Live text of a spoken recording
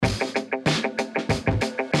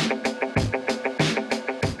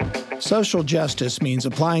Social justice means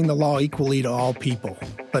applying the law equally to all people,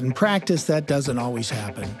 but in practice, that doesn't always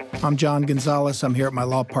happen. I'm John Gonzalez. I'm here with my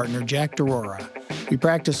law partner, Jack DeRora. We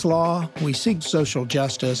practice law, we seek social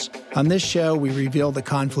justice. On this show, we reveal the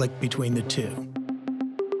conflict between the two.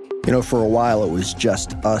 You know, for a while, it was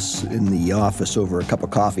just us in the office over a cup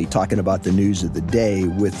of coffee talking about the news of the day.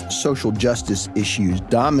 With social justice issues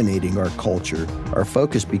dominating our culture, our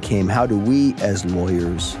focus became how do we, as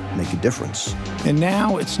lawyers, make a difference? And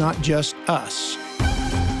now it's not just us.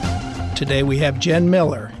 Today we have Jen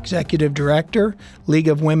Miller, Executive Director, League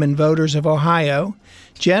of Women Voters of Ohio.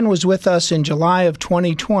 Jen was with us in July of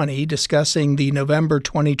 2020 discussing the November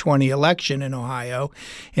 2020 election in Ohio.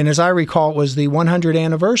 And as I recall, it was the 100th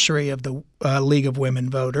anniversary of the League of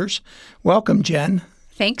Women Voters. Welcome, Jen.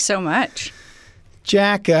 Thanks so much.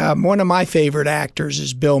 Jack, one of my favorite actors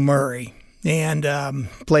is Bill Murray. And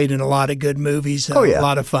played in a lot of good movies, a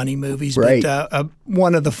lot of funny movies. Right. But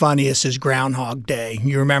one of the funniest is Groundhog Day.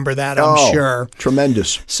 You remember that, I'm sure.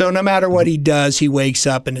 Tremendous. So no matter what he does, he wakes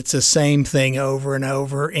up and it's the same thing over and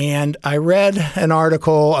over. And I read an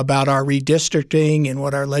article about our redistricting and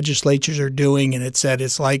what our legislatures are doing, and it said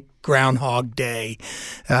it's like Groundhog Day.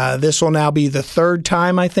 This will now be the third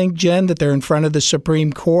time, I think, Jen, that they're in front of the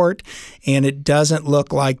Supreme Court, and it doesn't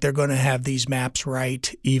look like they're going to have these maps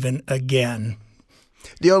right even again.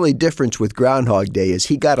 The only difference with Groundhog Day is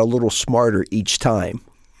he got a little smarter each time.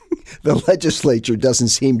 The legislature doesn't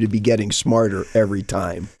seem to be getting smarter every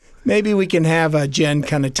time. Maybe we can have Jen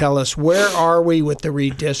kind of tell us where are we with the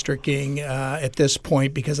redistricting at this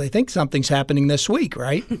point, because I think something's happening this week,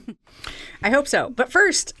 right? I hope so. But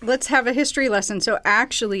first, let's have a history lesson. So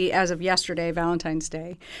actually, as of yesterday, Valentine's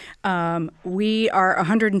Day, we are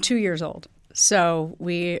 102 years old. So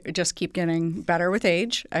we just keep getting better with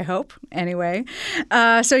age, I hope, anyway.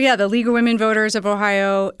 The League of Women Voters of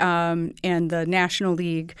Ohio and the National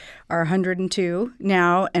League are 102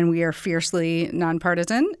 now, and we are fiercely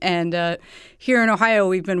nonpartisan. And here in Ohio,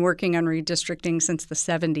 we've been working on redistricting since the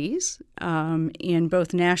 70s. And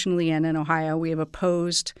both nationally and in Ohio, we have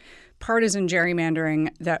opposed partisan gerrymandering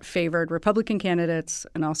that favored Republican candidates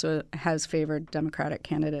and also has favored Democratic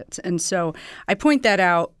candidates. And so I point that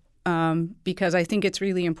out because I think it's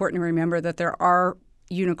really important to remember that there are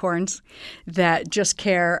unicorns that just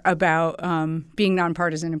care about being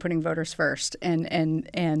nonpartisan and putting voters first, and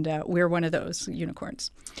we're one of those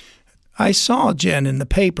unicorns. I saw, Jen, in the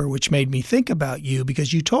paper, which made me think about you,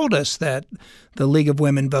 because you told us that the League of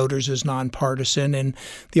Women Voters is nonpartisan, and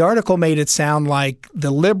the article made it sound like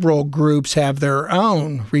the liberal groups have their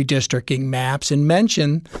own redistricting maps and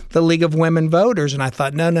mentioned the League of Women Voters. And I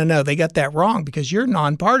thought, no, they got that wrong because you're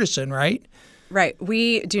nonpartisan, right? Right.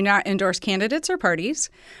 We do not endorse candidates or parties.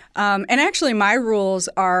 And actually, my rules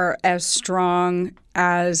are as strong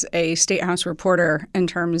as a State House reporter in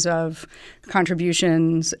terms of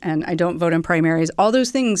contributions, and I don't vote in primaries, all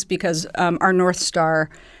those things, because our North Star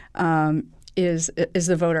is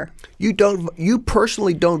the voter. You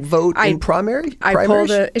personally don't vote in primaries? I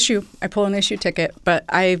pull an issue ticket, but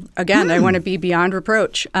I want to be beyond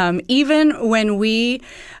reproach. Even when we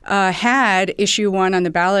had issue 1 on the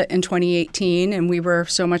ballot in 2018, and we were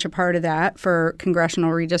so much a part of that for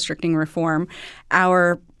congressional redistricting reform,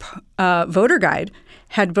 our voter guide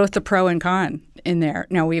had both the pro and con in there.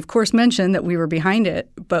 Now, we of course mentioned that we were behind it,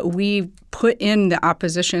 but we put in the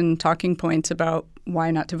opposition talking points about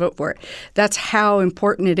why not to vote for it. That's how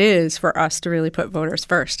important it is for us to really put voters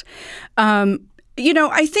first. I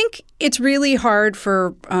think it's really hard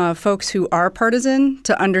for folks who are partisan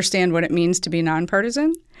to understand what it means to be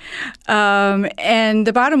nonpartisan. And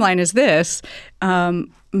the bottom line is this: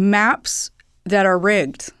 maps that are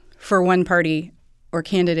rigged for one party or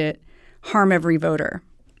candidate harm every voter.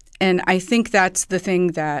 And I think that's the thing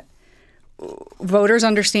that voters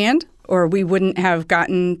understand, or we wouldn't have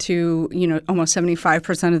gotten to, almost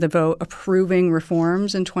 75% of the vote approving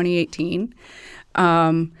reforms in 2018.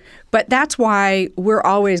 But that's why we're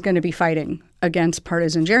always going to be fighting against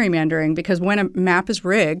partisan gerrymandering, because when a map is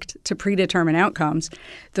rigged to predetermine outcomes,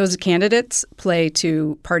 those candidates play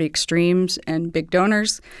to party extremes and big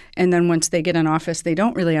donors. And then once they get in office, they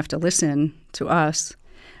don't really have to listen to us.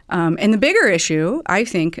 And the bigger issue, I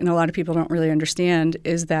think, and a lot of people don't really understand,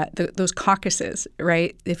 is that those caucuses,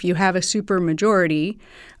 right? If you have a super majority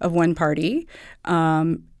of one party,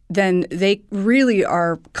 then they really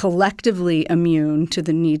are collectively immune to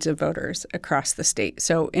the needs of voters across the state.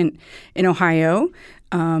 So in Ohio,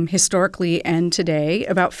 historically and today,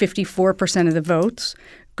 about 54% of the votes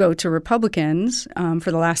go to Republicans.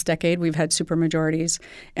 For the last decade, we've had supermajorities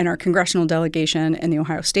in our congressional delegation in the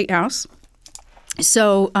Ohio State House.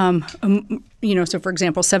 So, so for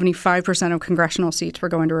example, 75% of congressional seats were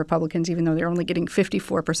going to Republicans, even though they're only getting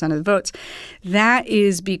 54% of the votes. That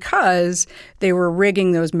is because they were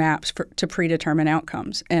rigging those maps to predetermine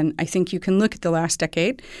outcomes. And I think you can look at the last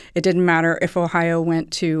decade. It didn't matter if Ohio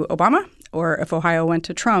went to Obama or if Ohio went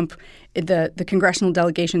to Trump. The congressional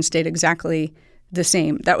delegation stayed exactly the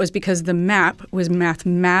same. That was because the map was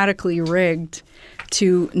mathematically rigged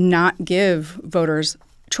to not give voters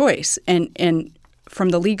choice. And from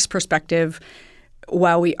the league's perspective,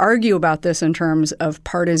 while we argue about this in terms of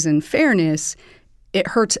partisan fairness, it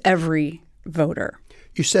hurts every voter.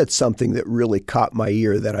 You said something that really caught my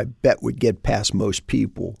ear that I bet would get past most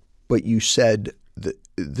people. But you said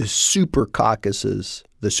the super caucuses,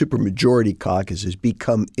 the supermajority caucuses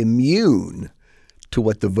become immune to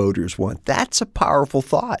what the voters want. That's a powerful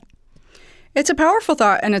thought. It's a powerful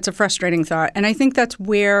thought, and it's a frustrating thought. And I think that's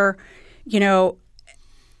where,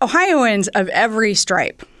 Ohioans of every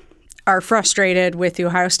stripe are frustrated with the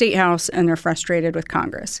Ohio State House, and they're frustrated with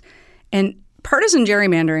Congress. And partisan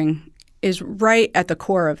gerrymandering is right at the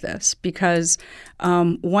core of this because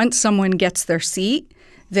once someone gets their seat,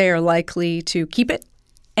 they are likely to keep it,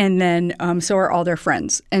 and then so are all their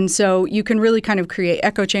friends. And so you can really kind of create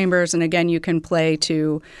echo chambers, and again, you can play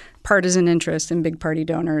to partisan interests and big party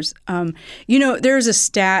donors. There's a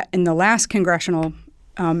stat in the last congressional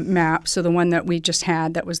map, so the one that we just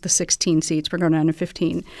had, that was the 16 seats. We're going down to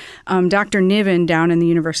 15. Dr. Niven down in the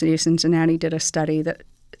University of Cincinnati did a study that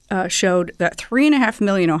showed that 3.5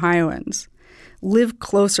 million Ohioans live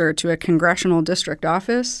closer to a congressional district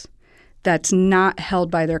office that's not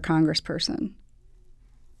held by their congressperson.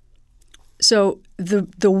 So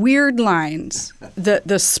the weird lines,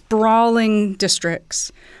 the sprawling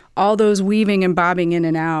districts, all those weaving and bobbing in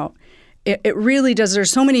and out, it really does.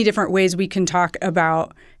 There's so many different ways we can talk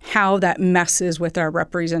about how that messes with our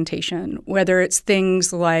representation, whether it's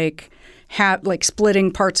things like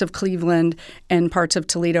splitting parts of Cleveland and parts of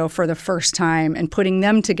Toledo for the first time and putting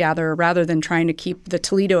them together rather than trying to keep the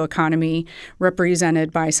Toledo economy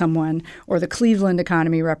represented by someone or the Cleveland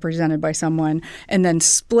economy represented by someone, and then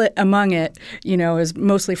split among it, as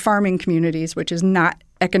mostly farming communities, which is not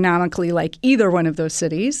economically like either one of those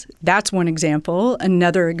cities. That's one example.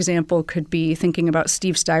 Another example could be thinking about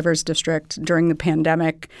Steve Stiver's district during the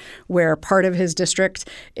pandemic, where part of his district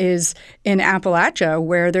is in Appalachia,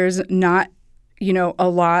 where there's not a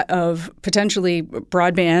lot of potentially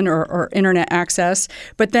broadband or internet access,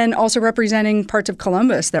 but then also representing parts of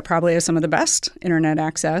Columbus that probably has some of the best internet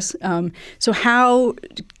access. So how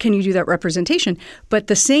can you do that representation? But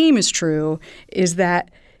the same is true is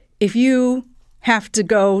that if you have to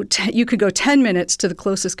go, you could go 10 minutes to the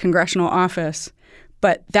closest congressional office,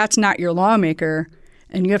 but that's not your lawmaker,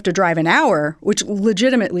 and you have to drive an hour, which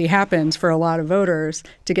legitimately happens for a lot of voters,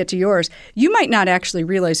 to get to yours. You might not actually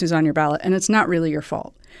realize who's on your ballot, and it's not really your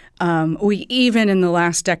fault. We even in the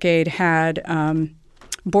last decade had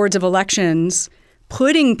boards of elections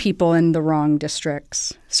putting people in the wrong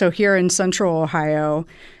districts. So here in Central Ohio,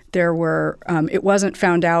 there were it wasn't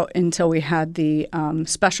found out until we had the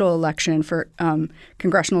special election for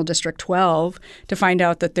Congressional District 12 to find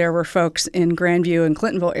out that there were folks in Grandview and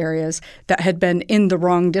Clintonville areas that had been in the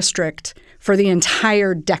wrong district for the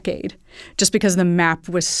entire decade just because the map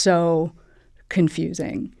was so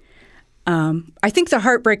confusing. I think the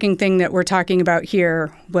heartbreaking thing that we're talking about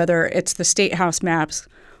here, whether it's the State House maps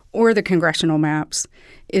or the congressional maps,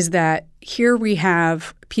 is that here we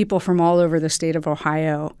have people from all over the state of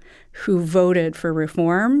Ohio who voted for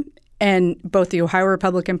reform, and both the Ohio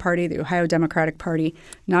Republican Party, the Ohio Democratic Party,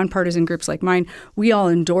 nonpartisan groups like mine, we all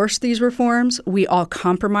endorsed these reforms. We all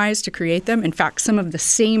compromised to create them. In fact, some of the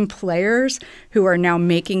same players who are now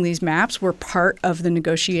making these maps were part of the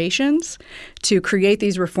negotiations to create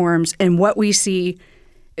these reforms. And what we see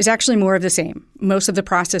is actually more of the same. Most of the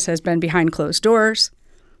process has been behind closed doors.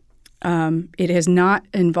 It has not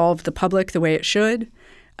involved the public the way it should.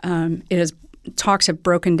 Talks have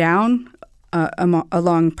broken down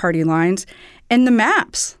along party lines, and the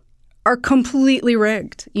maps are completely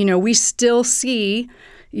rigged. We still see,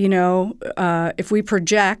 if we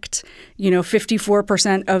project,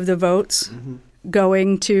 54% of the votes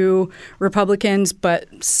going to Republicans, but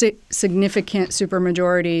significant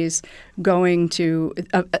supermajorities going to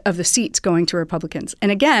of the seats going to Republicans.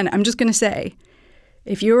 And again, I'm just going to say,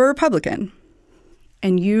 if you're a Republican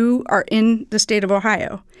and you are in the state of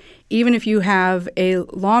Ohio, even if you have a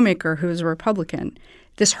lawmaker who is a Republican,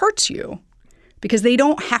 this hurts you because they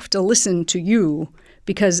don't have to listen to you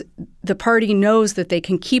because the party knows that they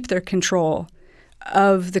can keep their control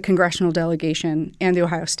of the congressional delegation and the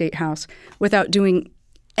Ohio State House without doing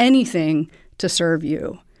anything to serve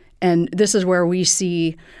you. And this is where we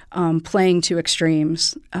see playing to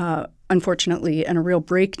extremes, unfortunately, and a real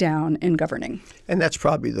breakdown in governing. And that's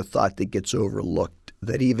probably the thought that gets overlooked,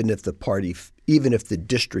 that even if the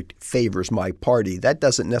district favors my party, that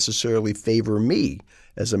doesn't necessarily favor me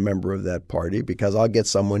as a member of that party, because I'll get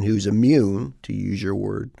someone who's immune, to use your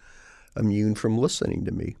word, immune from listening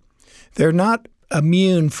to me. They're not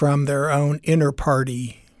immune from their own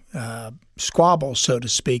inter-party squabbles, so to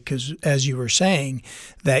speak, because as you were saying,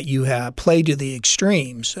 that you have play to the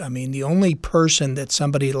extremes. I mean, the only person that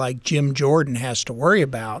somebody like Jim Jordan has to worry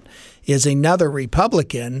about is another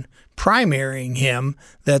Republican primarying him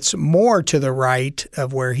that's more to the right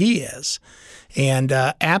of where he is. And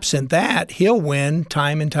absent that, he'll win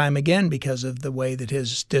time and time again because of the way that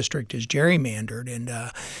his district is gerrymandered. And,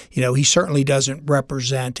 he certainly doesn't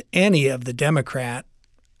represent any of the Democrat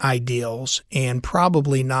ideals and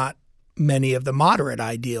probably not many of the moderate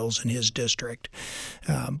ideals in his district.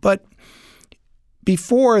 But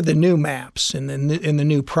before the new maps and in the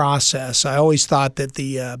new process, I always thought that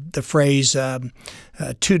the phrase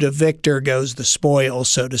 "to the victor goes the spoils,"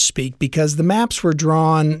 so to speak, because the maps were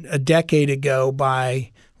drawn a decade ago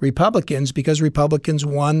by Republicans because Republicans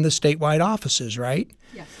won the statewide offices, right?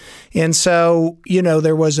 Yes. And so,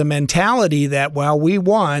 there was a mentality that, well, we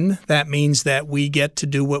won, that means that we get to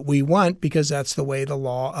do what we want because that's the way the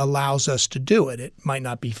law allows us to do it. It might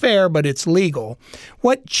not be fair, but it's legal.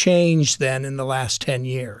 What changed then in the last 10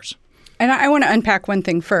 years? And I want to unpack one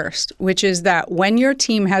thing first, which is that when your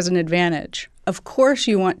team has an advantage, of course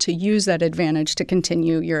you want to use that advantage to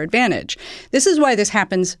continue your advantage. This is why this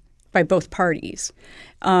happens by both parties.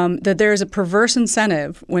 That there is a perverse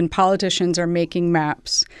incentive when politicians are making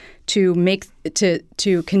maps to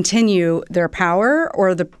continue their power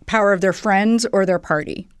or the power of their friends or their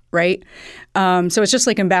party, right? So it's just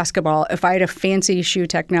like in basketball. If I had a fancy shoe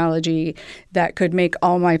technology that could make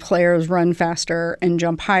all my players run faster and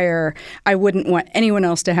jump higher, I wouldn't want anyone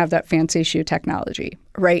else to have that fancy shoe technology,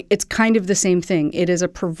 right? It's kind of the same thing. It is a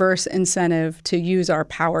perverse incentive to use our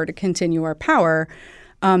power to continue our power.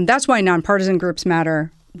 That's why nonpartisan groups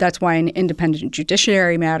matter. That's why an independent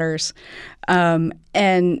judiciary matters.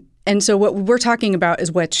 And so what we're talking about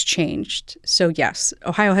is what's changed. So yes,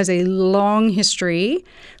 Ohio has a long history,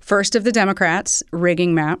 first of the Democrats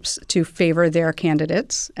rigging maps to favor their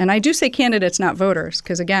candidates. And I do say candidates, not voters,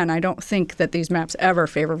 because again, I don't think that these maps ever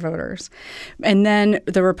favor voters. And then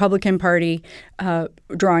the Republican Party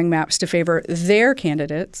drawing maps to favor their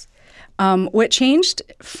candidates. What changed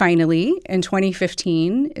finally in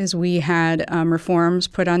 2015 is we had reforms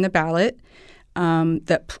put on the ballot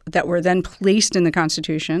that were then placed in the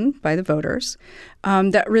Constitution by the voters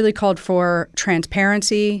that really called for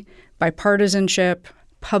transparency, bipartisanship,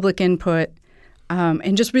 public input,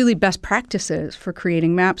 and just really best practices for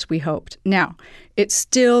creating maps, we hoped. Now, it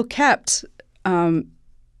still kept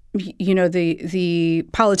the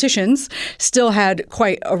politicians still had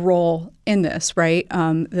quite a role in this, right?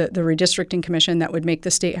 The redistricting commission that would make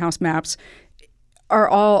the state house maps are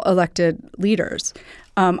all elected leaders.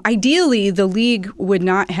 Ideally, the league would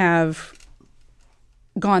not have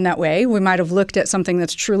gone that way. We might have looked at something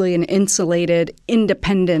that's truly an insulated,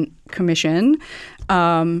 independent commission.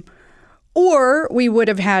 Or we would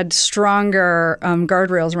have had stronger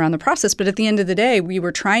guardrails around the process. But at the end of the day, we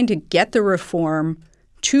were trying to get the reform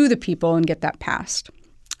to the people and get that passed.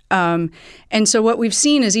 And so what we've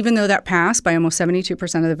seen is even though that passed by almost 72%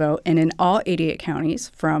 of the vote and in all 88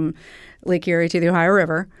 counties from Lake Erie to the Ohio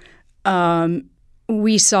River,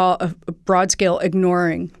 we saw a broad-scale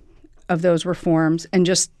ignoring of those reforms and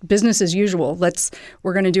just business as usual.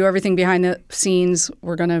 We're going to do everything behind the scenes.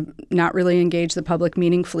 We're going to not really engage the public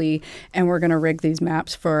meaningfully, and we're going to rig these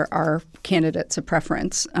maps for our candidates of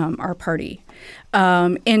preference, our party.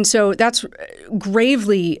 And so that's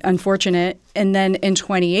gravely unfortunate. And then in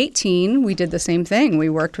 2018, we did the same thing. We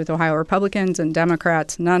worked with Ohio Republicans and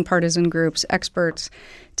Democrats, nonpartisan groups, experts,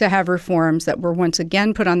 to have reforms that were once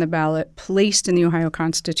again put on the ballot, placed in the Ohio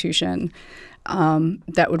Constitution,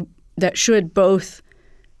 that should both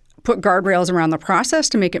put guardrails around the process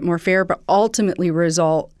to make it more fair, but ultimately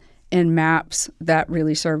result in maps that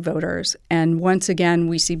really serve voters. And once again,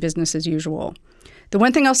 we see business as usual. The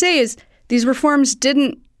one thing I'll say is these reforms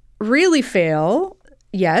didn't really fail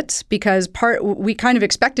yet because we kind of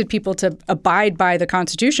expected people to abide by the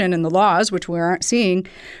Constitution and the laws, which we aren't seeing.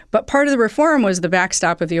 But part of the reform was the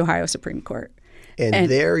backstop of the Ohio Supreme Court. And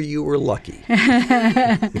there you were lucky.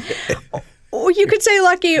 You could say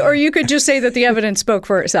lucky, or you could just say that the evidence spoke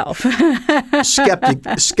for itself. Skeptic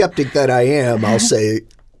that I am, I'll say,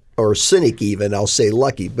 or cynic even, I'll say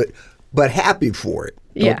lucky, but happy for it.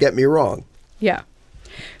 Don't get me wrong. Yeah.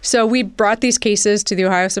 So we brought these cases to the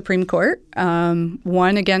Ohio Supreme Court,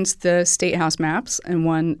 one against the State House maps and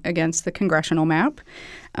one against the congressional map.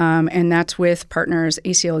 And that's with partners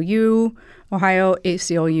ACLU Ohio,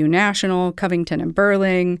 ACLU National, Covington and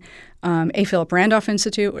Burling, A. Philip Randolph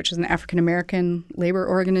Institute, which is an African American labor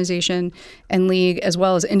organization, and League, as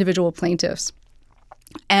well as individual plaintiffs.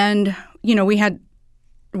 And, we had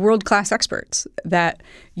world-class experts that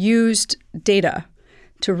used data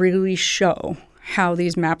to really show how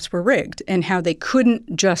these maps were rigged and how they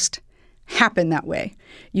couldn't just happen that way.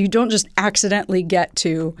 You don't just accidentally get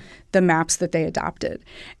to the maps that they adopted.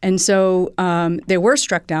 And so they were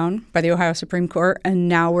struck down by the Ohio Supreme Court, and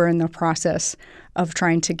now we're in the process of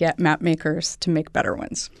trying to get map makers to make better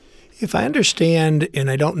ones. If I understand, and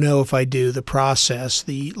I don't know if I do, the process,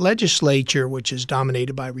 the legislature, which is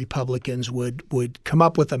dominated by Republicans, would come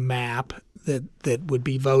up with a map that would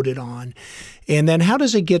be voted on. And then how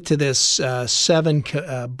does it get to this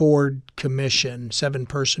seven-person board commission?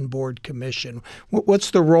 What's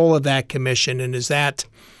the role of that commission, and is that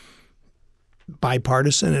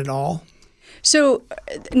bipartisan at all? So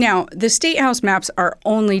now the State House maps are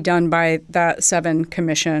only done by that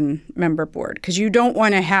 7-commission member board because you don't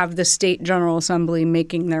want to have the State General Assembly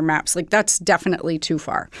making their maps. Like that's definitely too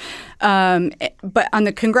far. But on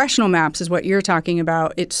the congressional maps is what you're talking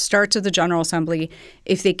about. It starts at the General Assembly.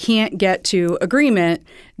 If they can't get to agreement,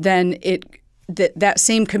 then that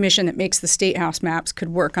same commission that makes the State House maps could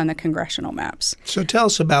work on the congressional maps. So tell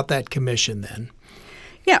us about that commission then.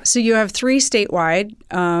 Yeah, so you have 3 statewide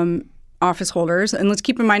office holders. And let's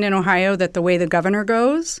keep in mind in Ohio that the way the governor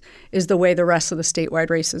goes is the way the rest of the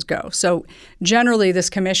statewide races go. So generally this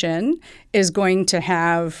commission is going to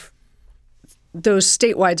have those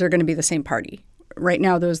statewides are going to be the same party. Right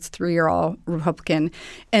now those 3 are all Republican.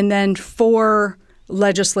 And then 4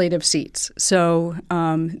 legislative seats. So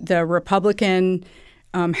the Republican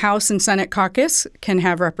House and Senate caucus can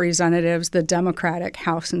have representatives. The Democratic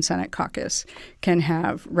House and Senate caucus can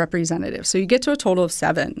have representatives. So you get to a total of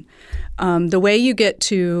 7. The way you get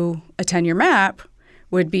to a 10-year map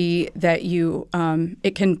would be that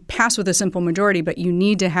it can pass with a simple majority, but you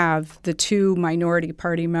need to have the 2 minority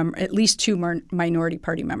party at least 2 minority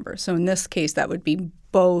party members. So in this case, that would be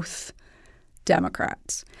both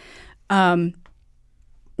Democrats.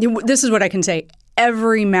 This is what I can say.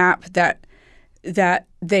 Every map that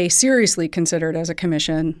they seriously considered as a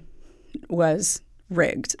commission was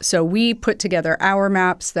rigged. So we put together our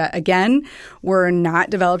maps that, again, were not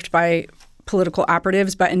developed by political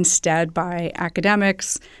operatives, but instead by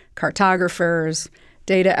academics, cartographers,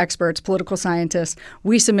 data experts, political scientists.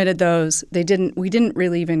 We submitted those. We didn't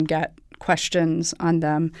really even get questions on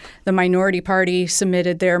them. The minority party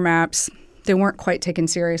submitted their maps. They weren't quite taken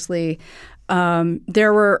seriously.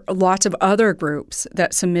 There were lots of other groups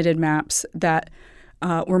that submitted maps that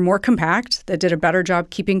were more compact, that did a better job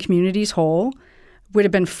keeping communities whole, would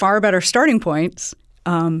have been far better starting points.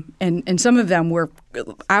 And some of them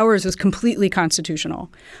ours was completely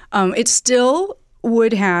constitutional. It still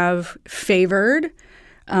would have favored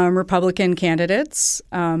Republican candidates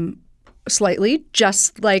slightly,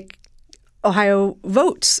 just like Ohio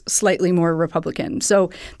votes slightly more Republican. So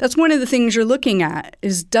that's one of the things you're looking at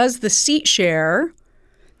is does the seat share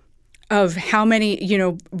of how many,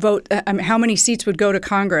 how many seats would go to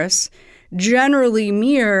Congress generally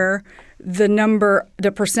mirror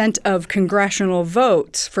the percent of congressional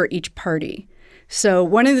votes for each party. So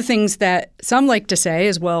one of the things that some like to say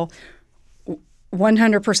is, well,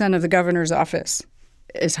 100% of the governor's office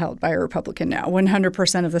is held by a Republican now.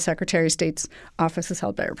 100% of the Secretary of State's office is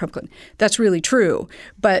held by a Republican. That's really true.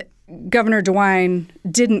 But Governor DeWine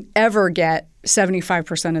didn't ever get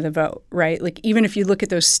 75% of the vote, right? Like even if you look at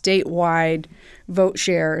those statewide vote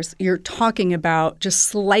shares, you're talking about just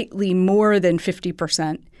slightly more than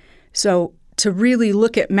 50%. So to really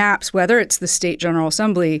look at maps, whether it's the State General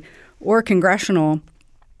Assembly or congressional,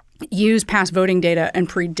 use past voting data and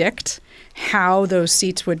predict how those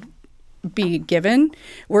seats would be given,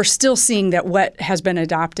 we're still seeing that what has been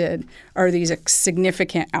adopted are these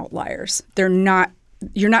significant outliers. You're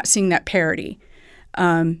not seeing that parity.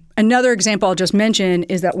 Another example I'll just mention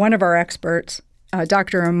is that one of our experts,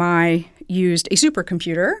 Dr. Amai, used a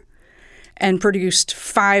supercomputer and produced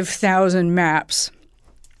 5,000 maps.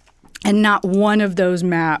 And not one of those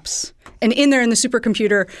maps, and in there in the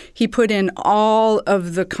supercomputer, he put in all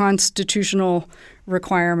of the constitutional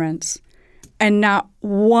requirements. And not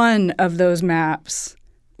one of those maps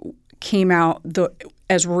came out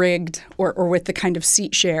as rigged or with the kind of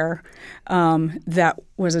seat share that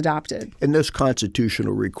was adopted. And those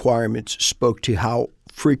constitutional requirements spoke to how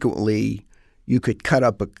frequently you could cut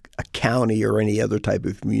up a county or any other type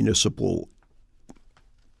of municipal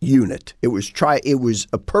unit. It was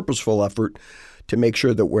a purposeful effort to make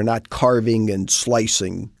sure that we're not carving and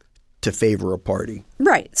slicing to favor a party.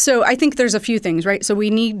 Right. So I think there's a few things, right? So we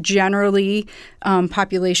need generally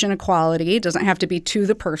population equality. It doesn't have to be to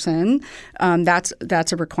the person. That's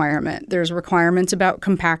a requirement. There's requirements about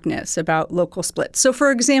compactness, about local splits. So for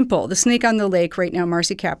example, the Snake on the Lake right now,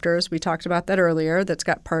 Marcy Captors, we talked about that earlier, that's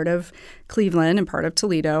got part of Cleveland and part of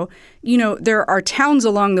Toledo. There are towns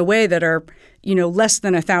along the way that are, less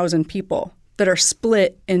than 1,000 people that are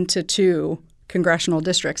split into two congressional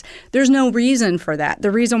districts. There's no reason for that.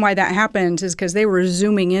 The reason why that happened is because they were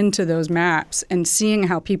zooming into those maps and seeing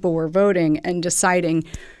how people were voting and deciding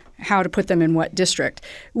how to put them in what district.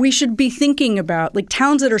 We should be thinking about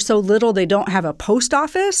towns that are so little they don't have a post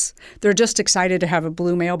office. They're just excited to have a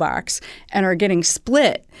blue mailbox and are getting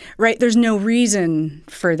split, right? There's no reason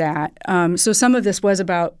for that. So some of this was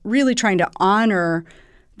about really trying to honor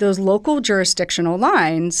those local jurisdictional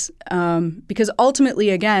lines, because ultimately,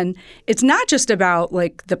 again, it's not just about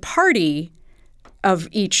the party of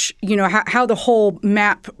each, how the whole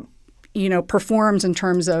map, performs in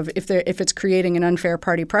terms of if it's creating an unfair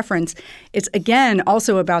party preference. It's again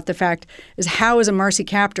also about the fact is how is a Marcy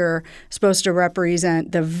Captor supposed to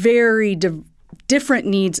represent the very different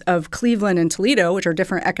needs of Cleveland and Toledo, which are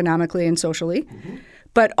different economically and socially. Mm-hmm.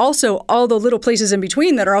 But also all the little places in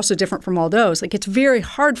between that are also different from all those. It's very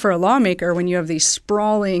hard for a lawmaker when you have these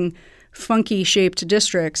sprawling, funky-shaped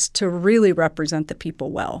districts to really represent the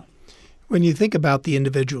people well. When you think about the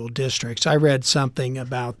individual districts, I read something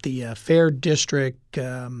about the Fair District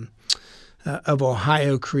of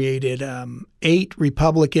Ohio created 8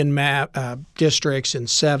 Republican districts and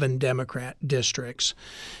 7 Democrat districts.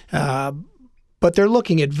 But they're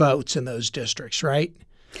looking at votes in those districts, right?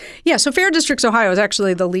 Yeah, so Fair Districts Ohio is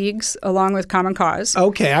actually the leagues along with Common Cause.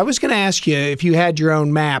 Okay, I was going to ask you if you had your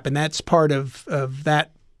own map, and that's part of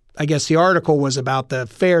that. I guess the article was about the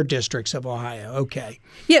Fair Districts of Ohio. Okay.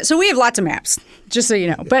 Yeah, so we have lots of maps, just so you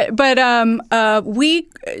know. But we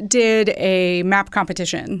did a map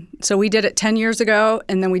competition. So we did it 10 years ago,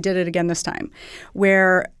 and then we did it again this time,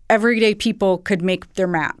 where everyday people could make their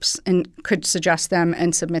maps and could suggest them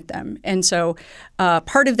and submit them. And so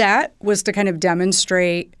part of that was to kind of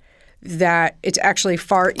demonstrate that it's actually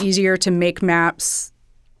far easier to make maps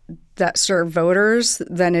that serve voters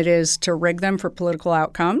than it is to rig them for political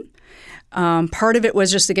outcome. Part of it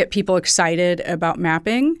was just to get people excited about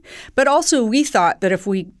mapping. But also we thought that if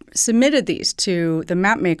we submitted these to the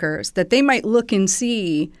map makers, that they might look and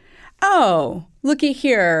see, oh, looky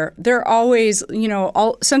here, they're always,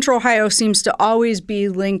 Central Ohio seems to always be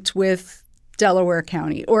linked with Delaware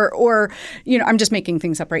County or I'm just making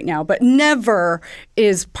things up right now, but never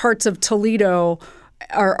is parts of Toledo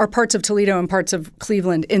are parts of Toledo and parts of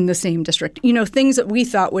Cleveland in the same district. Things that we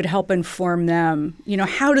thought would help inform them.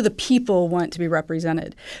 How do the people want to be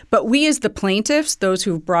represented? But we as the plaintiffs, those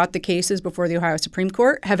who've brought the cases before the Ohio Supreme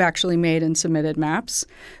Court, have actually made and submitted maps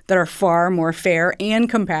that are far more fair and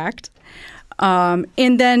compact. And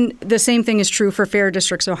then the same thing is true for Fair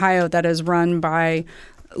Districts Ohio that is run by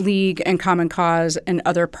League and Common Cause and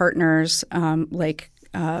other partners like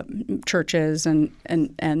churches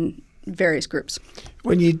and various groups.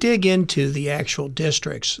 When you dig into the actual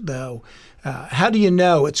districts, though, how do you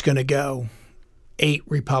know it's going to go 8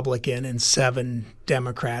 Republican and 7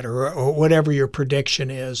 Democrat or whatever your prediction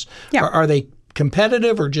is? Yeah. Are they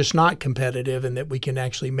competitive or just not competitive, and that we can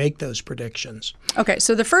actually make those predictions? Okay,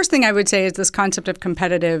 so the first thing I would say is this concept of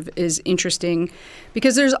competitive is interesting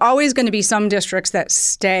because there's always going to be some districts that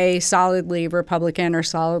stay solidly Republican or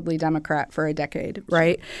solidly Democrat for a decade,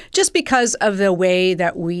 right? Just because of the way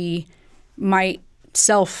that we might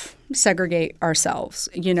self-segregate ourselves,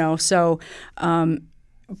 So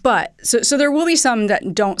there will be some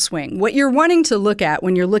that don't swing. What you're wanting to look at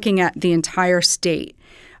when you're looking at the entire state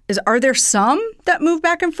is, are there some that move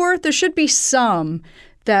back and forth? There should be some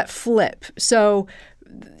that flip. So,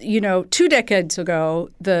 2 decades ago,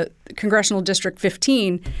 the Congressional District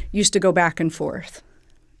 15 used to go back and forth.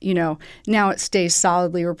 Now it stays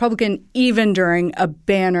solidly Republican even during a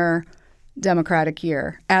banner Democratic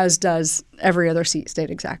year, as does every other seat stayed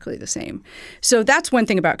exactly the same. So that's one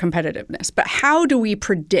thing about competitiveness. But how do we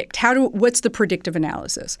predict? What's the predictive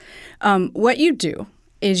analysis? What you do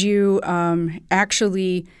is you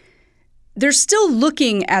actually – they're still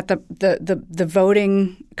looking at the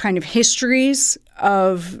voting kind of histories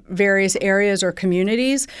of various areas or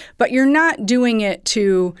communities, but you're not doing it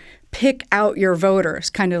to pick out your voters,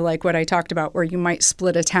 kind of like what I talked about, where you might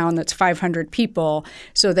split a town that's 500 people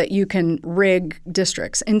so that you can rig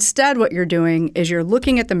districts. Instead, what you're doing is you're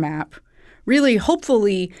looking at the map really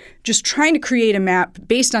hopefully just trying to create a map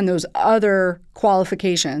based on those other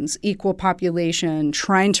qualifications, equal population,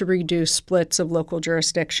 trying to reduce splits of local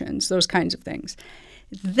jurisdictions, those kinds of things.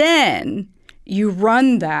 Then you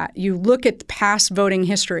run that, you look at past voting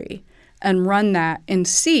history and run that and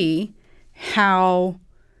see how,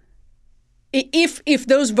 if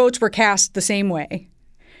those votes were cast the same way,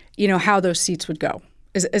 how those seats would go.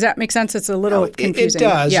 Does that make sense? It's a little confusing. It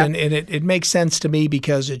does, yeah. and it makes sense to me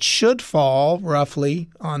because it should fall roughly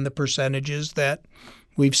on the percentages that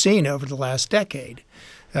we've seen over the last decade.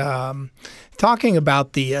 Talking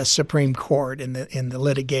about the Supreme Court in the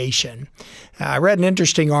litigation, I read an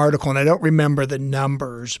interesting article, and I don't remember the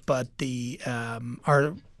numbers, but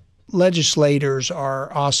our legislators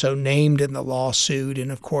are also named in the lawsuit,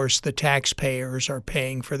 and of course the taxpayers are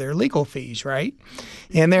paying for their legal fees, right?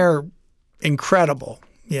 And they're incredible.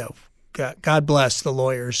 God bless the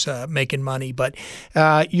lawyers making money. But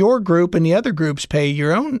your group and the other groups pay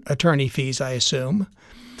your own attorney fees, I assume.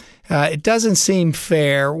 It doesn't seem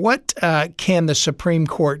fair. What can the Supreme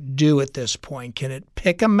Court do at this point? Can it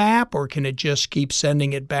pick a map, or can it just keep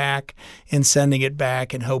sending it back and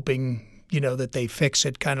hoping, that they fix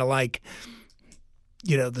it, kind of like,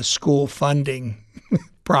 the school funding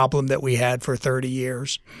problem that we had for 30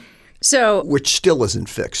 years? So, which still isn't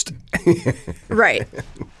fixed. Right.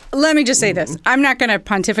 Let me just say this. I'm not going to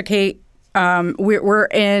pontificate. We're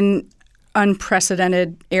in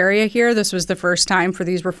unprecedented area here. This was the first time for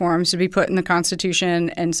these reforms to be put in the Constitution,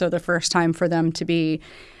 and so the first time for them to be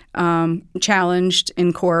challenged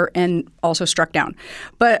in court and also struck down.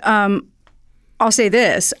 But I'll say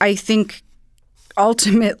this. I think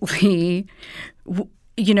ultimately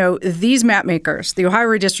these map makers, the Ohio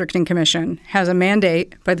Redistricting Commission, has a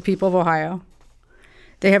mandate by the people of Ohio.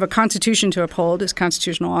 They have a constitution to uphold as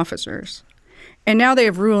constitutional officers. And now they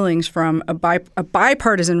have rulings from a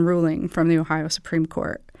bipartisan ruling from the Ohio Supreme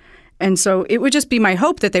Court. And so it would just be my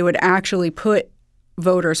hope that they would actually put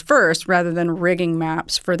voters first rather than rigging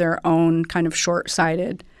maps for their own kind of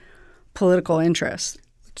short-sighted political interests.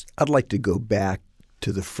 I'd like to go back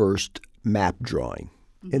to the first map drawing.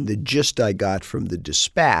 And the gist I got from the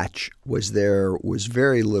Dispatch was there was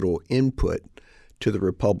very little input to the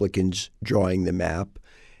Republicans drawing the map,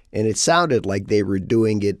 and it sounded like they were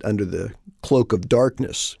doing it under the cloak of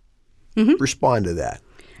darkness. Mm-hmm. Respond to that.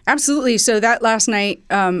 Absolutely. So that last night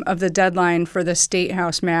of the deadline for the State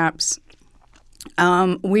House maps,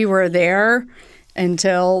 we were there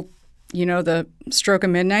until the stroke of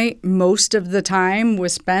midnight. Most of the time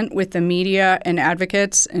was spent with the media and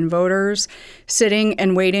advocates and voters sitting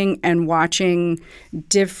and waiting and watching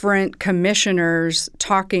different commissioners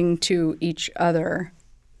talking to each other.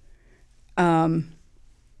 And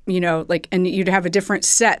you'd have a different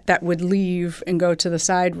set that would leave and go to the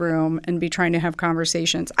side room and be trying to have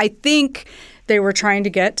conversations. I think they were trying to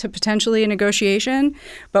get to potentially a negotiation.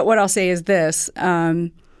 But what I'll say is this.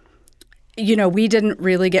 We didn't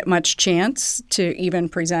really get much chance to even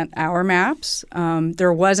present our maps.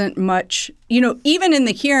 There wasn't much, even in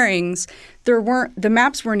the hearings, the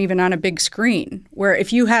maps weren't even on a big screen, where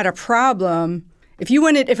if you had a problem,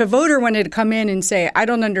 if a voter wanted to come in and say, I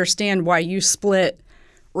don't understand why you split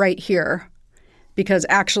right here, because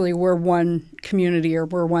actually we're one community or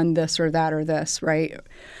we're one this or that or this, right?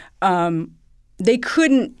 They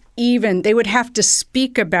would have to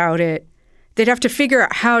speak about it. They'd have to figure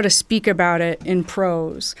out how to speak about it in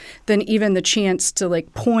prose, than even the chance to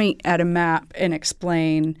point at a map and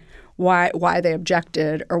explain why they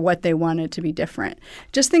objected or what they wanted to be different.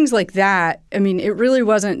 Just things like that. I mean, it really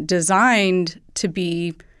wasn't designed to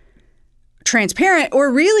be transparent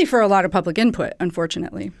or really for a lot of public input,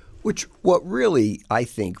 unfortunately. What really, I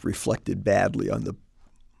think, reflected badly on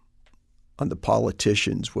the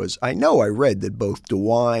politicians was, I read that both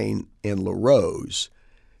DeWine and LaRose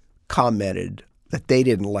commented that they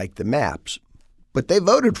didn't like the maps, but they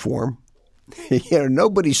voted for them.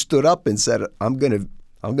 Nobody stood up and said, I'm going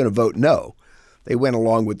to vote no. They went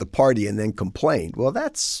along with the party and then complained. Well,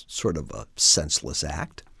 that's sort of a senseless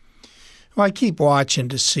act. Well, I keep watching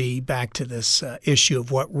to see back to this issue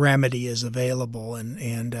of what remedy is available,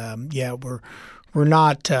 and we're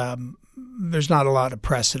not. There's not a lot of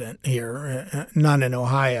precedent here, none in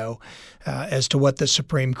Ohio, as to what the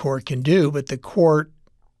Supreme Court can do. But the court,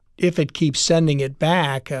 if it keeps sending it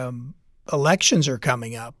back, elections are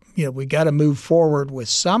coming up. We got to move forward with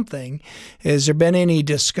something. Has there been any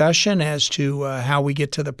discussion as to how we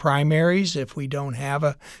get to the primaries if we don't have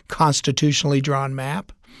a constitutionally drawn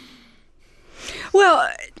map? Well,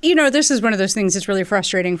 this is one of those things that's really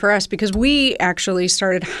frustrating for us because we actually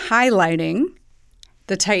started highlighting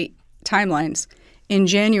the tight timelines in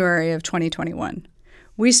January of 2021.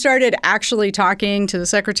 We started actually talking to the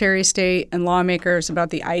Secretary of State and lawmakers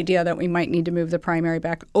about the idea that we might need to move the primary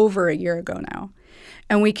back over a year ago now.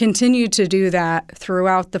 And we continued to do that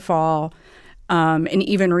throughout the fall and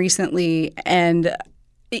even recently. And,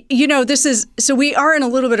 so we are in a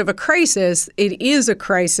little bit of a crisis. It is a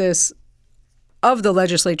crisis of the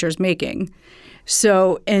legislature's making.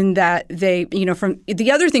 So in that they, from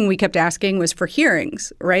the other thing we kept asking was for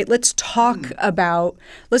hearings, right? Let's have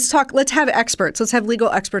experts. Let's have legal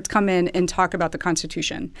experts come in and talk about the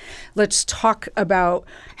Constitution. Let's talk about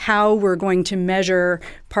how we're going to measure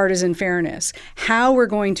partisan fairness, how we're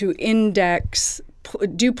going to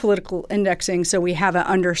do political indexing so we have an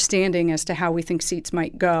understanding as to how we think seats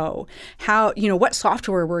might go, how, what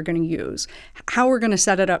software we're going to use, how we're going to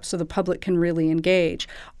set it up so the public can really engage.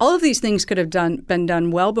 All of these things could have been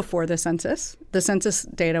done well before the census. The census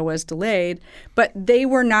data was delayed, but they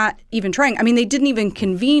were not even trying. I mean, they didn't even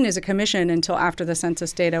convene as a commission until after the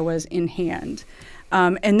census data was in hand.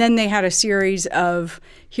 And then they had a series of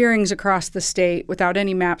hearings across the state without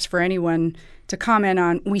any maps for anyone to comment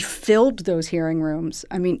on. We filled those hearing rooms,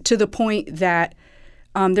 to the point that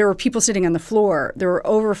there were people sitting on the floor. There were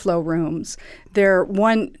overflow rooms.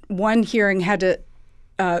 One hearing had to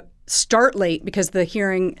start late because the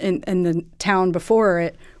hearing in the town before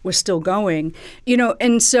it was still going.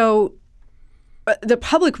 And so the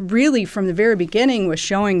public really from the very beginning was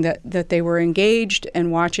showing that they were engaged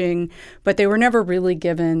and watching, but they were never really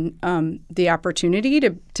given the opportunity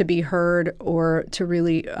to be heard or to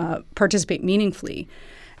really participate meaningfully.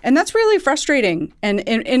 And that's really frustrating. And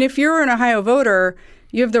if you're an Ohio voter,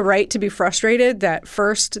 you have the right to be frustrated that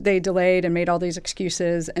first they delayed and made all these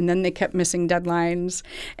excuses, and then they kept missing deadlines.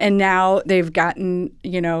 And now they've gotten,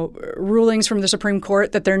 rulings from the Supreme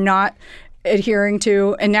Court that they're not adhering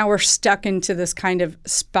to, and now we're stuck into this kind of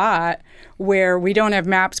spot where we don't have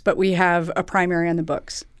maps, but we have a primary on the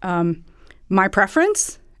books. My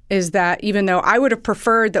preference is that even though I would have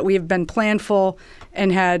preferred that we have been planful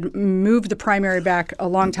and had moved the primary back a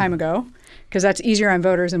long time ago, because that's easier on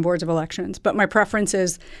voters and boards of elections, but my preference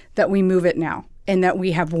is that we move it now and that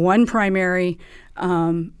we have one primary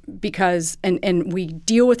because we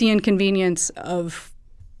deal with the inconvenience of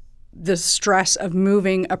the stress of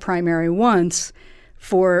moving a primary once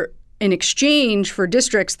in exchange for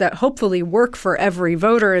districts that hopefully work for every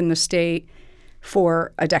voter in the state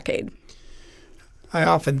for a decade. I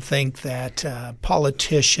often think that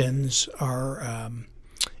politicians are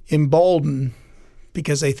emboldened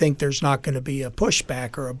because they think there's not going to be a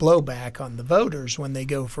pushback or a blowback on the voters when they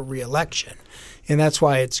go for re-election. And that's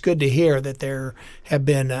why it's good to hear that there have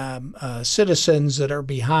been citizens that are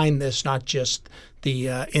behind this, not just the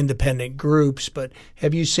independent groups, but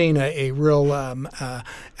have you seen a real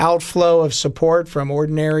outflow of support from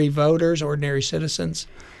ordinary voters, ordinary citizens?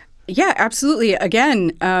 Yeah, absolutely.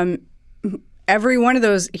 Again, every one of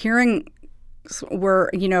those hearings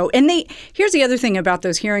were, here's the other thing about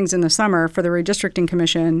those hearings in the summer for the Redistricting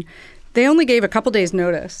Commission. They only gave a couple days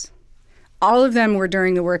notice. All of them were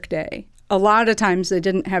during the workday. A lot of times they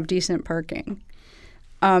didn't have decent parking.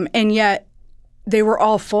 And yet they were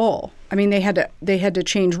all full. They had to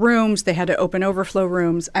change rooms. They had to open overflow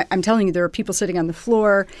rooms. I'm telling you, there were people sitting on the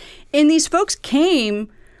floor. And these folks came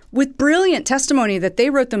with brilliant testimony that they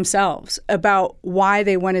wrote themselves about why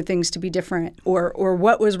they wanted things to be different or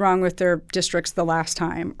what was wrong with their districts the last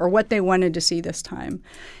time or what they wanted to see this time.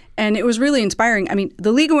 And it was really inspiring.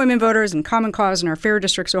 The League of Women Voters and Common Cause and our Fair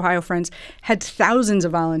Districts Ohio friends had thousands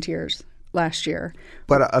of volunteers last year.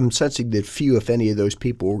 But I'm sensing that few, if any, of those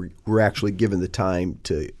people were actually given the time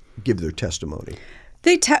to give their testimony.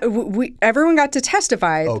 Everyone got to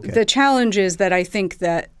testify. Okay. The challenge is that I think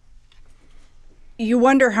that you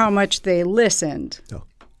wonder how much they listened. Oh.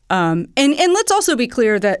 And let's also be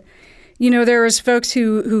clear that, there was folks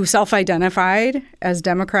who self-identified as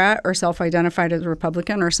Democrat or self-identified as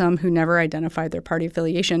Republican, or some who never identified their party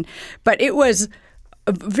affiliation. But it was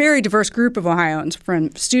a very diverse group of Ohioans,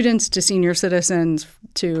 from students to senior citizens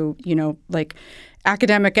to,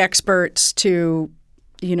 academic experts to,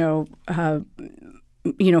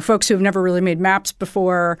 folks who have never really made maps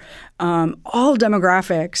before. All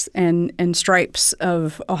demographics and stripes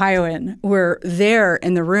of Ohioan were there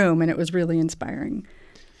in the room, and it was really inspiring.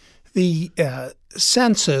 The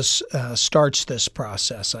census starts this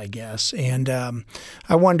process, I guess, and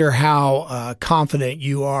I wonder how confident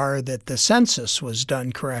you are that the census was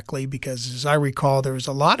done correctly, because as I recall, there was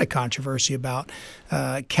a lot of controversy about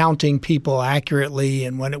counting people accurately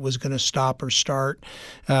and when it was going to stop or start.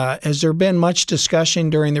 Has there been much discussion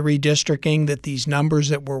during the redistricting that these numbers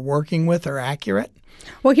that we're working with are accurate?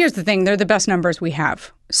 Well, here's the thing. They're the best numbers we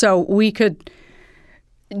have. So we could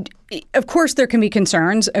of course, there can be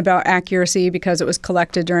concerns about accuracy because it was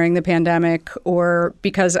collected during the pandemic or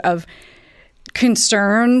because of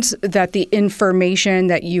concerns that the information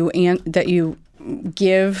that you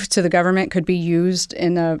give to the government could be used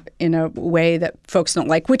in a way that folks don't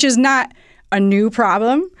like, which is not a new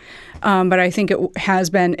problem. But I think it has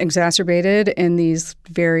been exacerbated in these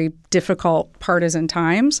very difficult partisan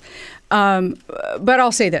times. But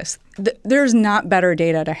I'll say this, there's not better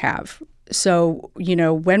data to have. So,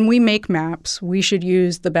 when we make maps, we should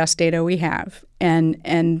use the best data we have. And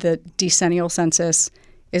the decennial census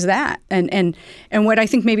is that. And what I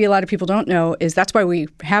think maybe a lot of people don't know is that's why we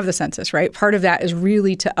have the census, right? Part of that is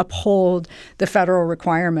really to uphold the federal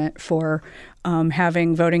requirement for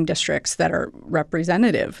having voting districts that are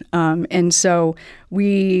representative. And so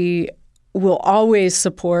we will always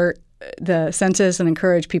support the census and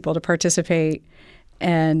encourage people to participate.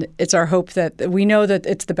 And it's our hope that we know that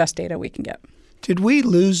it's the best data we can get. Did we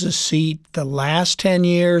lose a seat the last 10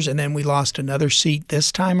 years and then we lost another seat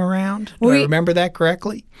this time around? Do I remember that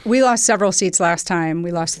correctly? We lost several seats last time. We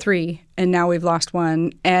lost 3, and now we've lost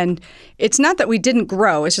 1. And it's not that we didn't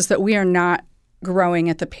grow. It's just that we are not growing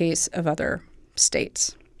at the pace of other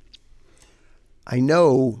states. I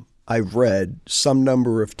know I've read some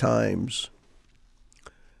number of times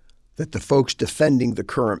that the folks defending the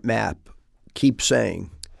current map keep saying,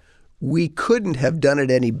 we couldn't have done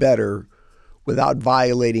it any better without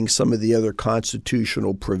violating some of the other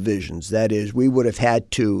constitutional provisions. That is, we would have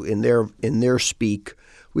had to, in their speak,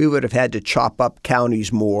 we would have had to chop up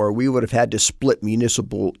counties more. We would have had to split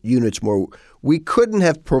municipal units more. We couldn't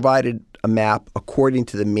have provided a map according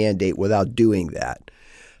to the mandate without doing that.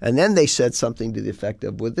 And then they said something to the effect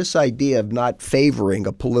of, with this idea of not favoring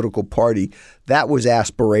a political party, that was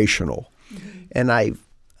aspirational. Mm-hmm. And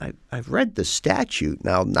I've read the statute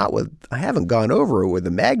now. I haven't gone over it with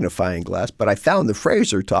a magnifying glass, but I found the phrase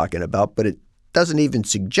they're talking about. But it doesn't even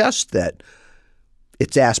suggest that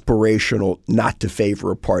it's aspirational not to favor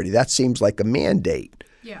a party. That seems like a mandate.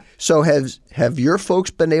 Yeah. So have your folks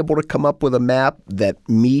been able to come up with a map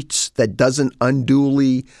that doesn't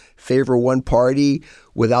unduly favor one party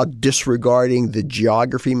without disregarding the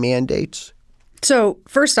geography mandates? So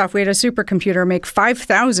first off, we had a supercomputer make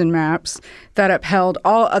 5,000 maps that upheld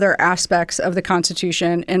all other aspects of the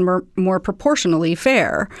Constitution and were more proportionally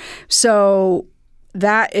fair. So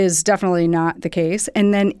that is definitely not the case.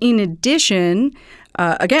 And then in addition,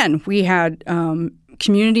 again, we had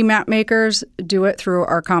community map makers do it through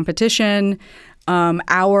our competition.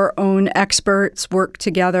 Our own experts work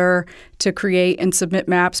together to create and submit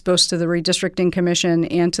maps both to the Redistricting Commission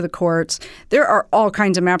and to the courts. There are all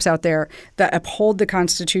kinds of maps out there that uphold the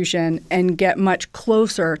Constitution and get much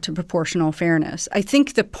closer to proportional fairness. I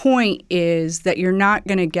think the point is that you're not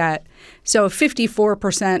going to get – so if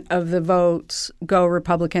 54% of the votes go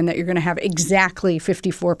Republican, that you're going to have exactly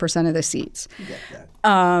 54% of the seats. You get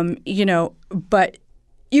that. But –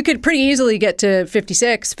 you could pretty easily get to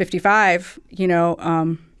 56, 55,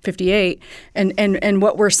 58. And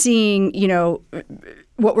what we're seeing,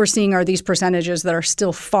 are these percentages that are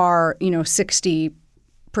still far, 60%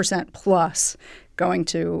 plus going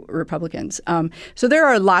to Republicans. So there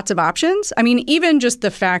are lots of options. I mean, even just the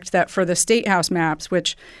fact that for the state house maps,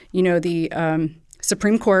 which, the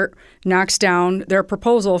Supreme Court knocks down their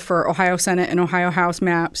proposal for Ohio Senate and Ohio House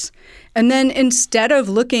maps. And then instead of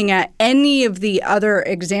looking at any of the other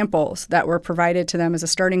examples that were provided to them as a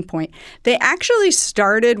starting point, they actually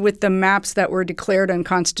started with the maps that were declared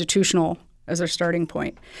unconstitutional as their starting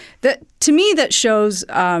point. To me, that shows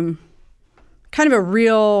kind of a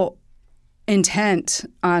real intent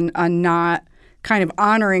on not kind of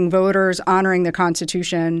honoring voters, honoring the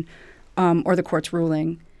Constitution or the court's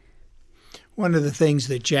ruling. One of the things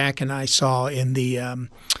that Jack and I saw in the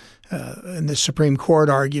Supreme Court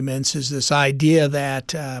arguments is this idea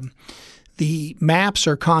that the maps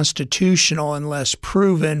are constitutional unless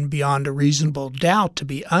proven beyond a reasonable doubt to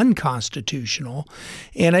be unconstitutional.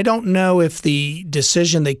 And I don't know if the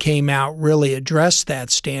decision that came out really addressed that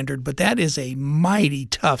standard, but that is a mighty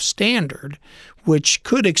tough standard, which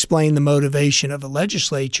could explain the motivation of a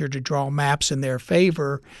legislature to draw maps in their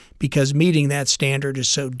favor because meeting that standard is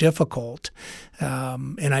so difficult.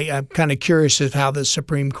 And I'm kind of curious of how the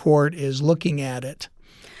Supreme Court is looking at it.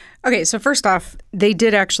 Okay, so first off, they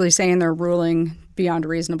did actually say in their ruling beyond a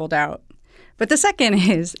reasonable doubt. But the second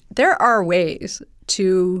is there are ways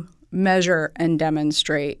to measure and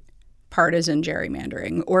demonstrate partisan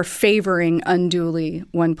gerrymandering or favoring unduly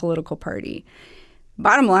one political party.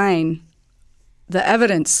 Bottom line, the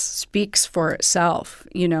evidence speaks for itself.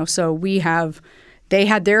 So they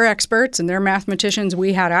had their experts and their mathematicians,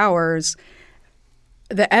 we had ours.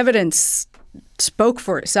 The evidence spoke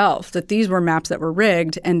for itself that these were maps that were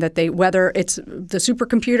rigged, and that whether it's the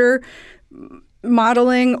supercomputer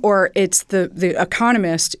modeling or it's the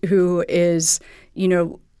economist who is,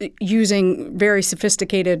 using very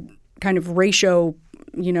sophisticated kind of ratio,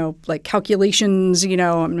 like calculations,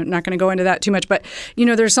 I'm not going to go into that too much, but,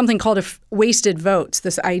 there's something called wasted votes,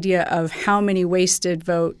 this idea of how many wasted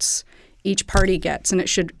votes each party gets. And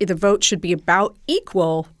the vote should be about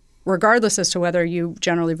equal regardless as to whether you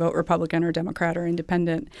generally vote Republican or Democrat or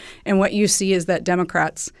independent. And what you see is that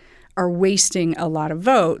Democrats are wasting a lot of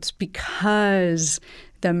votes because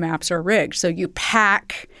the maps are rigged. So you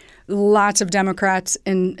pack lots of Democrats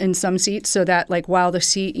in some seats so that, like, while the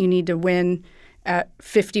seat you need to win at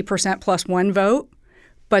 50% plus one vote,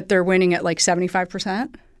 but they're winning at like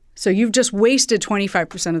 75%. So you've just wasted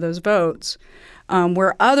 25% of those votes,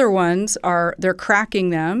 where other ones they're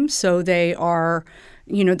cracking them. So they are,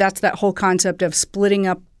 that's that whole concept of splitting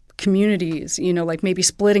up communities, like maybe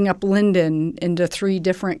splitting up Linden into 3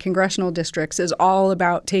 different congressional districts is all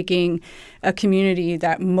about taking a community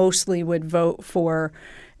that mostly would vote for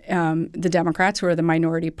the Democrats, who are the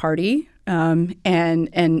minority party,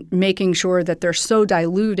 and making sure that they're so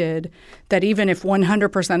diluted that even if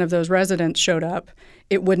 100% of those residents showed up,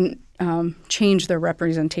 it wouldn't change their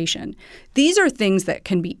representation. These are things that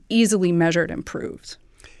can be easily measured and proved.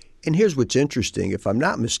 And here's what's interesting. If I'm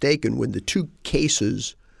not mistaken, when the 2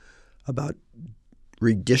 cases about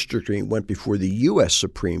redistricting went before the U.S.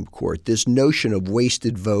 Supreme Court, this notion of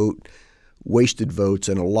wasted votes,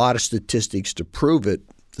 and a lot of statistics to prove it,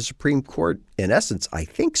 the Supreme Court, in essence, I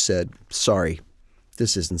think said, sorry,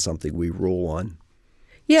 this isn't something we rule on.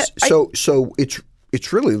 Yeah. So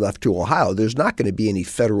it's really left to Ohio. There's not going to be any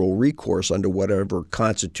federal recourse under whatever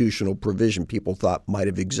constitutional provision people thought might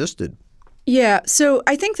have existed. Yeah. So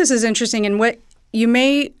I think this is interesting. And what you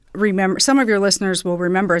may remember, some of your listeners will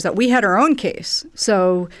remember, is that we had our own case.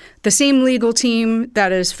 So the same legal team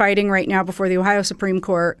that is fighting right now before the Ohio Supreme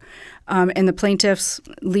Court and the Plaintiffs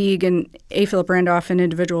League and A. Philip Randolph and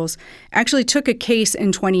individuals actually took a case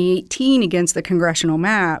in 2018 against the congressional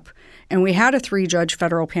map. And we had a 3-judge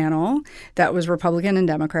federal panel that was Republican and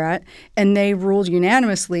Democrat, and they ruled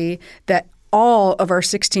unanimously that all of our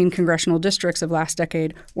 16 congressional districts of last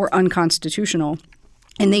decade were unconstitutional.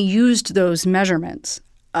 And they used those measurements.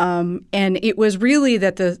 And it was really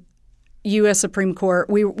that the U.S. Supreme Court,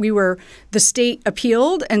 the state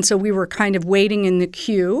appealed, and so we were kind of waiting in the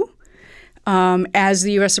queue as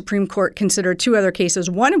the U.S. Supreme Court considered 2 other cases,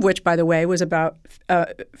 one of which, by the way, was about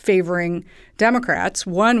favoring Democrats.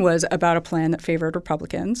 One was about a plan that favored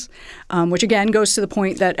Republicans, which again goes to the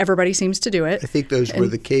point that everybody seems to do it. I think those were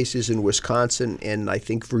the cases in Wisconsin and I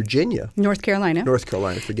think Virginia. North Carolina,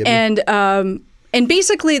 forgive me. And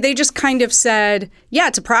basically they just kind of said, yeah,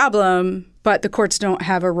 it's a problem, but the courts don't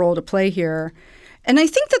have a role to play here. And I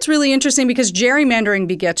think that's really interesting because gerrymandering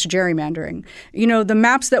begets gerrymandering. The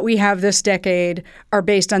maps that we have this decade are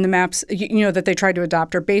based on the maps, that they tried to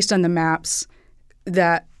adopt are based on the maps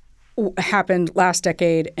that happened last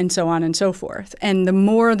decade and so on and so forth. And the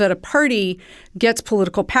more that a party gets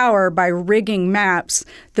political power by rigging maps,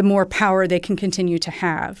 the more power they can continue to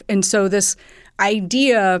have. And so this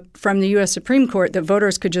idea from the U.S. Supreme Court that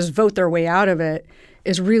voters could just vote their way out of it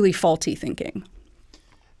is really faulty thinking.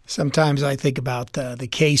 Sometimes I think about the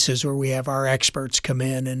cases where we have our experts come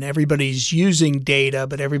in and everybody's using data,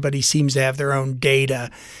 but everybody seems to have their own data.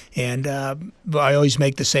 And I always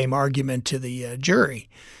make the same argument to the jury.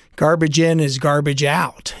 Garbage in is garbage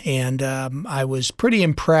out. And I was pretty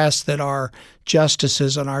impressed that our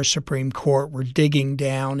justices on our Supreme Court were digging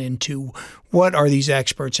down into what are these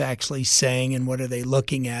experts actually saying and what are they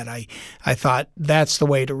looking at. I thought that's the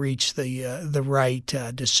way to reach the right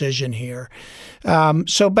decision here.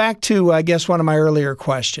 So back to, I guess, one of my earlier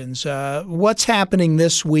questions. What's happening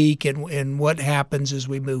this week and what happens as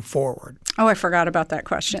we move forward? Oh, I forgot about that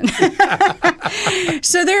question.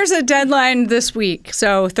 So there's a deadline this week.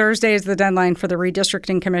 So Thursday is the deadline for the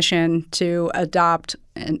Redistricting Commission to adopt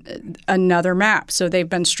another map. So they've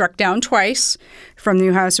been struck down twice from the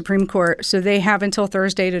Ohio Supreme Court. So they have until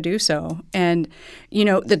Thursday to do so. And,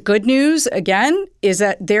 the good news, again, is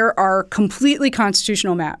that there are completely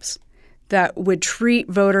constitutional maps that would treat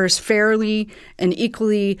voters fairly and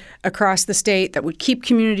equally across the state, that would keep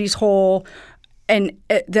communities whole, and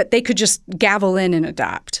that they could just gavel in and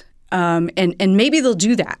adopt. And maybe they'll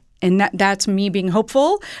do that. And that's me being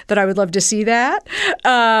hopeful that I would love to see that.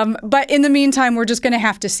 But in the meantime, we're just going to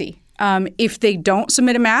have to see. If they don't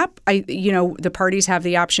submit a map, the parties have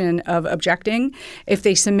the option of objecting. If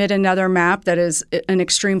they submit another map that is an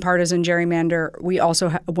extreme partisan gerrymander, we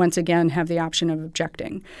also once again have the option of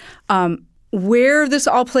objecting. where this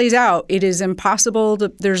all plays out, it is impossible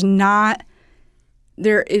to,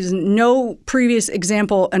 there is no previous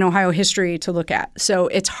example in Ohio history to look at. So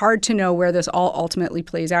it's hard to know where this all ultimately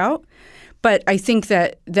plays out. But I think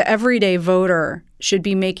that the everyday voter should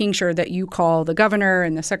be making sure that you call the governor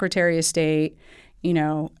and the Secretary of State,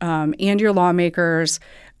 and your lawmakers,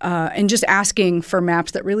 and just asking for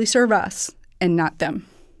maps that really serve us and not them.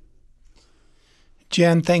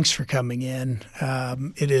 Jen, thanks for coming in.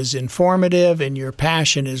 It is informative, and your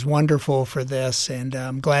passion is wonderful for this, and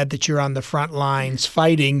I'm glad that you're on the front lines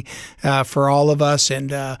fighting for all of us.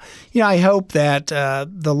 And, I hope that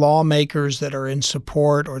the lawmakers that are in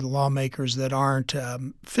support or the lawmakers that aren't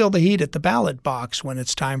feel the heat at the ballot box when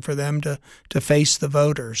it's time for them to face the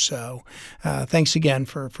voters. So thanks again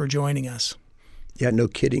for joining us. Yeah, no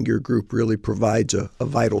kidding. Your group really provides a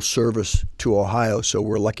vital service to Ohio, so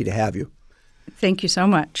we're lucky to have you. Thank you so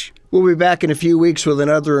much. We'll be back in a few weeks with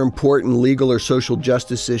another important legal or social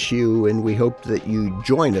justice issue, and we hope that you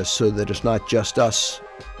join us so that it's not just us,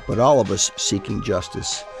 but all of us seeking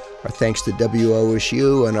justice. Our thanks to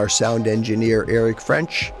WOSU and our sound engineer, Eric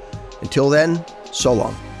French. Until then, so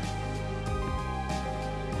long.